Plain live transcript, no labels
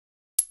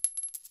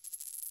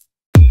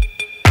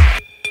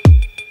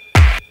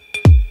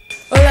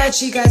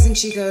Chicas and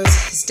Chicos,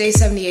 it's day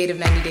 78 of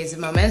 90 Days of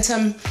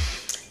Momentum,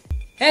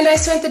 and I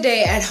spent the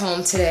day at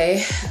home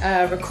today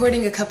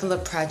recording a couple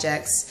of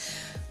projects,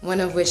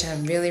 one of which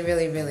I'm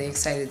really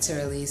excited to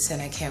release,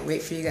 and I can't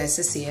wait for you guys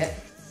to see it,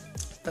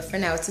 but for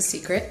now it's a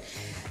secret.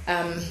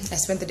 I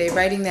spent the day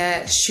writing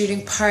that,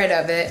 shooting part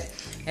of it,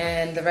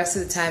 and the rest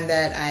of the time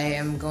that I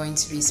am going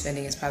to be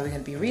spending is probably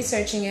going to be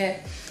researching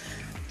it.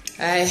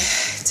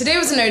 Today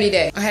was a nerdy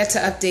day. I had to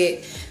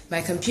update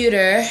my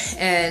computer,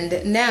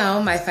 and now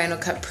my Final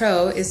Cut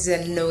Pro is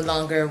no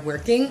longer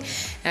working.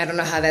 I don't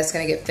know how that's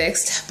gonna get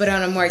fixed, but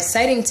on a more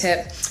exciting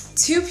tip,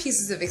 two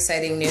pieces of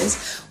exciting news.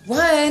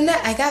 One,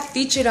 I got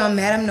featured on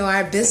Madame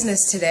Noir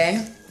Business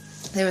today.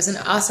 There was an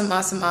awesome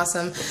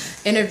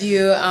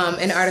interview,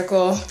 an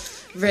article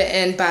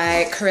written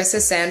by Carissa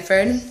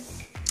Sanford,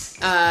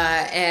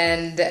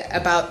 and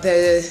about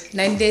the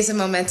 90 Days of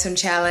Momentum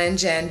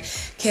Challenge and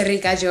Que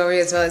Rica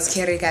Jewelry, as well as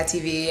Que Rica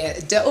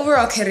TV, the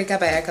overall Que Rica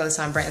by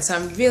Lasan brand. So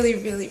I'm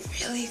really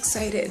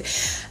excited.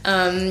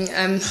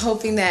 I'm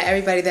hoping that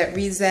everybody that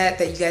reads that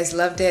you guys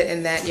loved it,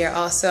 and that you're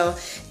also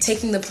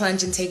taking the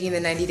plunge and taking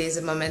the 90 Days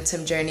of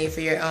Momentum journey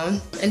for your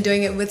own and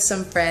doing it with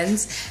some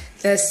friends.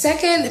 The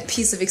second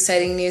piece of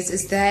exciting news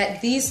is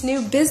that these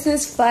new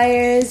business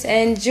flyers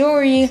and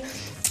jewelry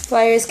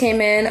flyers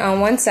came in. On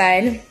one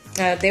side,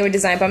 they were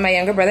designed by my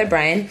younger brother,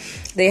 Brian.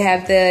 They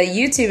have the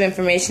YouTube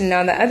information, and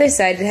on the other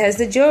side, it has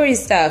the jewelry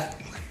stuff.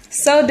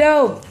 So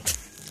dope.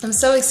 I'm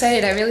so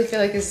excited. I really feel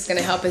like this is going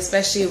to help,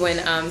 especially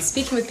when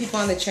speaking with people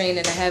on the train,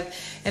 and I have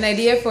an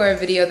idea for a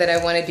video that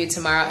I want to do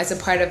tomorrow as a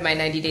part of my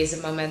 90 Days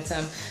of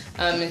Momentum,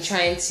 and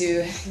trying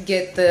to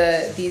get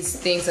these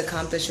things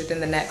accomplished within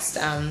the next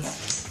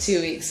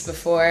 2 weeks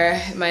before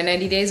my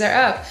 90 days are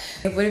up.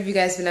 What have you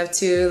guys been up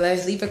to?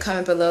 Leave a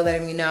comment below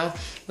letting me know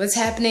what's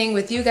happening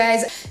with you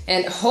guys,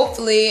 and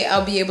hopefully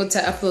I'll be able to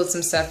upload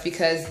some stuff,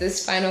 because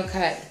this Final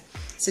Cut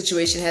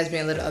situation has me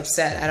a little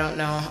upset. I don't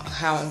know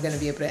how I'm going to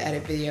be able to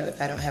edit video if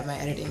I don't have my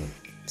editing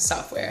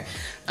software.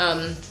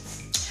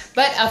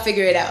 But I'll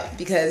figure it out,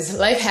 because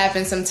life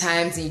happens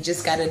sometimes and you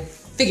just gotta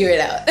figure it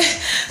out.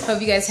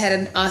 Hope you guys had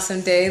an awesome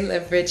day.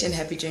 Live rich and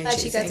happy dream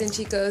chasing. Hi Chicas and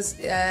Chicos.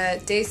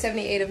 Day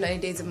 78 of 90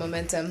 Days of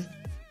Momentum.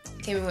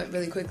 Came and went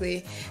really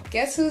quickly.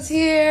 Guess who's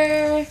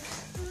here? Me!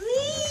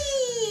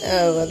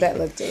 Oh, well, that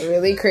looked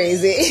really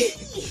crazy.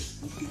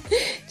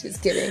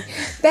 Just kidding.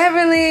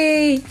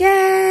 Beverly!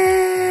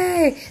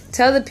 Yay!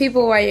 Tell the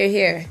people why you're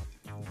here.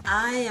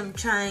 I am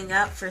trying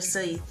out for So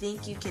You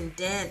Think You Can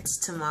Dance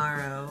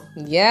tomorrow.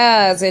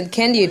 Yes, and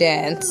can you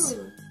dance?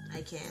 Ooh,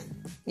 I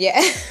can.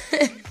 Yeah.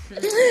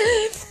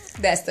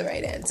 That's the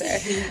right answer.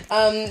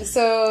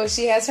 So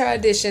she has her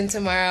audition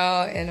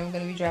tomorrow, and I'm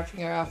going to be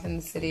dropping her off in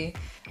the city.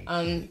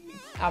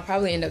 I'll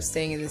probably end up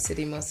staying in the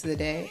city most of the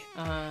day.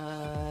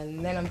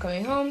 And then I'm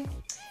coming home,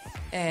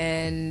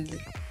 and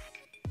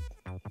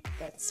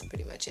that's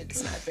pretty much it.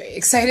 It's not very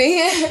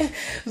exciting.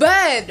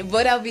 But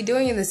what I'll be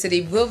doing in the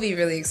city will be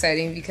really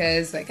exciting,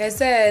 because like I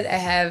said, I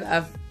have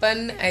a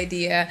fun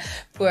idea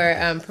for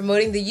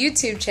promoting the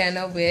YouTube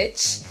channel,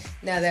 which,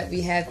 now that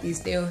we have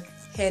these new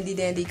handy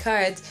dandy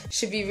cards,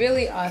 should be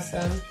really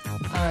awesome.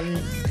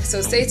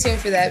 So stay tuned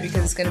for that,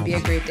 because it's going to be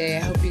a great day. I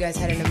hope you guys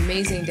had an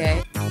amazing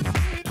day.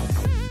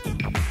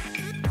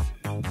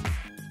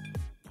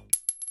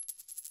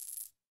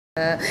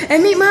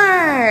 And meet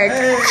Mark!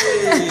 Hey!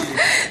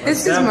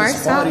 This is Mark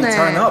Saltner.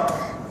 Turn up.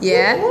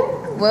 Yeah?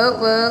 Whoa.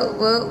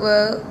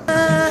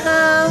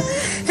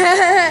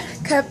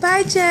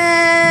 Goodbye, Jen!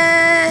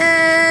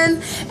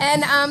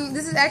 And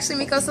this is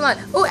actually Miko's salon.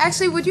 Oh,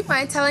 actually, would you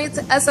mind telling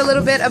us a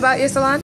little bit about your salon?